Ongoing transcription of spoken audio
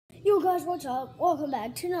Yo guys, what's up? Welcome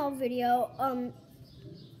back to another video.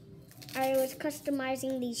 I was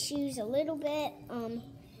customizing these shoes a little bit,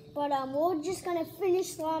 but we're just gonna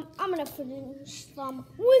finish them. I'm gonna finish them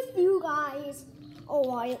with you guys.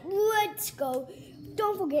 Alright, let's go.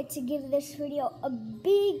 Don't forget to give this video a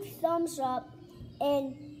big thumbs up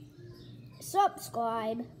and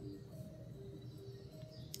subscribe,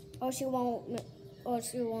 or you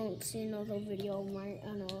won't see another video right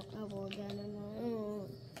ever again.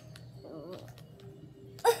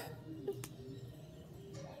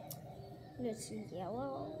 This is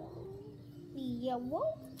yellow,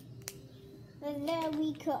 and then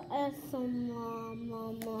we cut some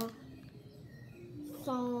orange.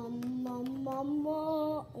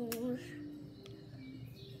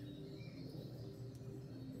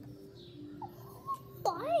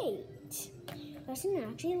 White doesn't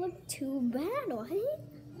actually look too bad, right?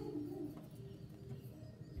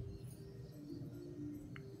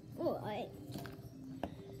 Alright.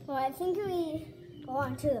 Well, I think we go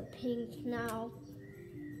on to the pink now.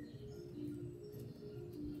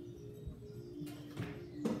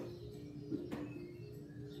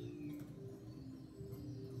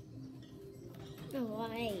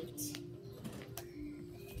 Alright.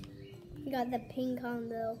 We got the pink on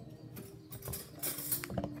though.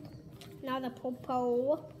 Now the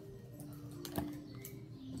purple.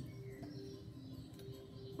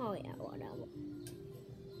 Oh yeah, whatever.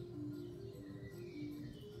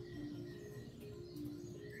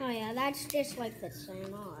 Oh yeah, that's just like the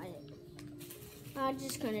same. Alright. I'm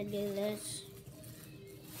just gonna do this.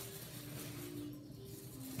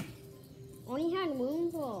 Only had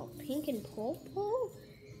room for pink and purple?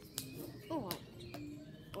 Alright.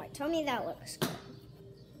 Alright, tell me that looks good.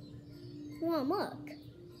 Come on, look.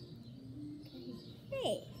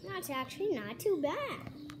 Hey, that's actually not too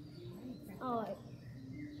bad. Alright.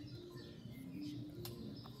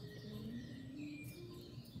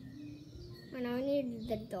 And I need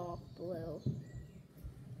the dark blue.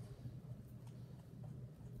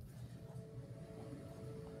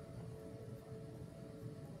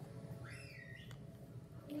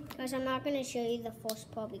 Guys, I'm not going to show you the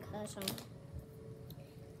first part because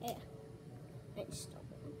yeah, I just don't.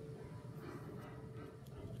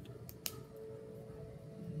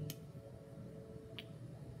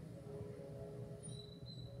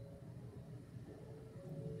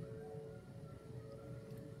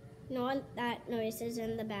 No, that noise is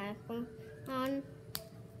in the background. On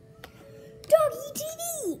Doggy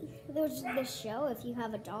TV. There's this show. If you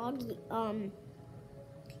have a dog,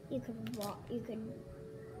 you could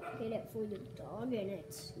get it for your dog, and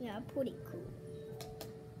it's pretty cool.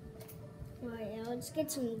 Alright, yeah, let's get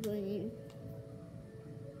some green.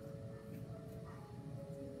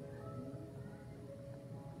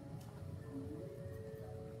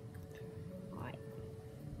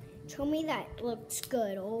 Tell me that looks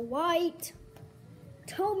good, all right?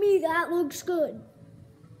 Tell me that looks good.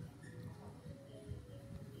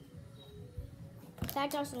 If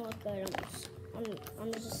that doesn't look good,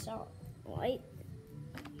 I'm just sorry, all right?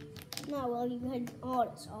 No, well, you can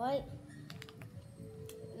artist, all right?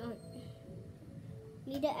 No.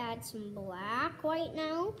 Need to add some black right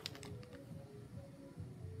now.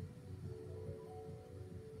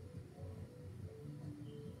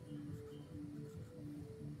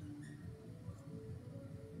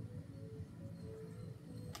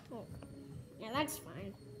 Oh, yeah, that's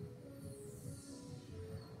fine.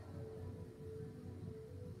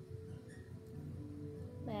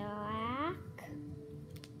 Black.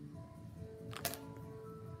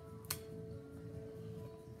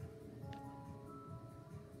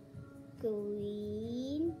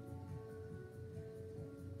 Green.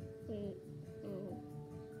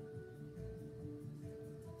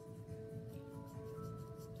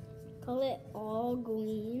 Call it all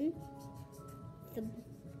green.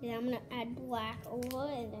 Then I'm gonna add black over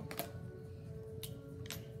it.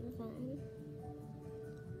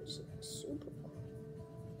 Super cool.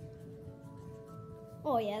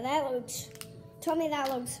 Oh yeah, that looks. Tell me that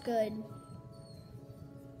looks good.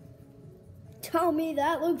 Tell me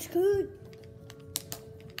that looks good.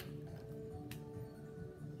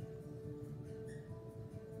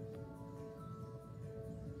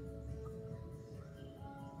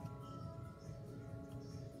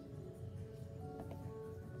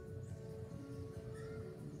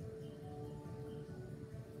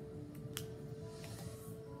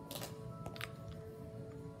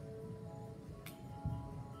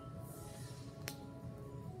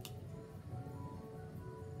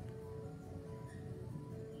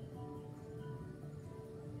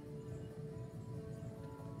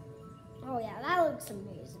 Oh yeah, that looks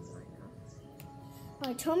amazing right now.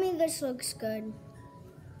 Alright, tell me this looks good.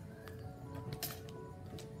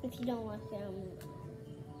 If you don't like it,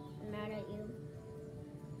 I'm mad at you.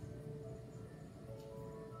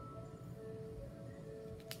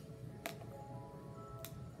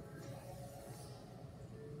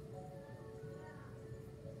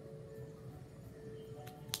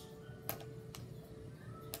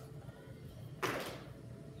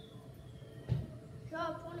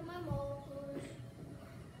 Drop one of my markers.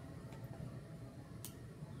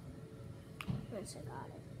 Yes, I got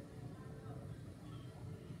it.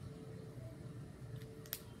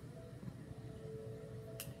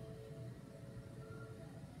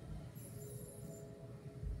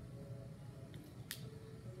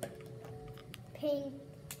 Pink.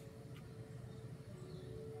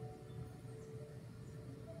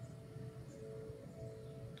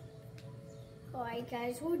 Alright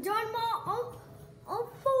guys, we're done on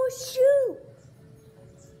full shoe.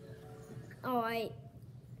 Alright.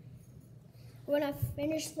 We're gonna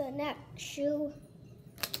finish the next shoe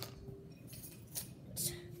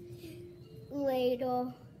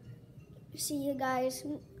later. See you guys.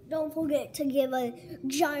 Don't forget to give a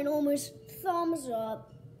ginormous thumbs up.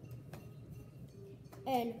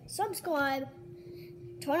 And subscribe,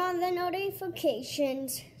 turn on the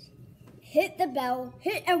notifications, hit the bell,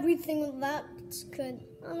 hit everything that's good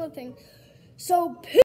on the thing. So, peace.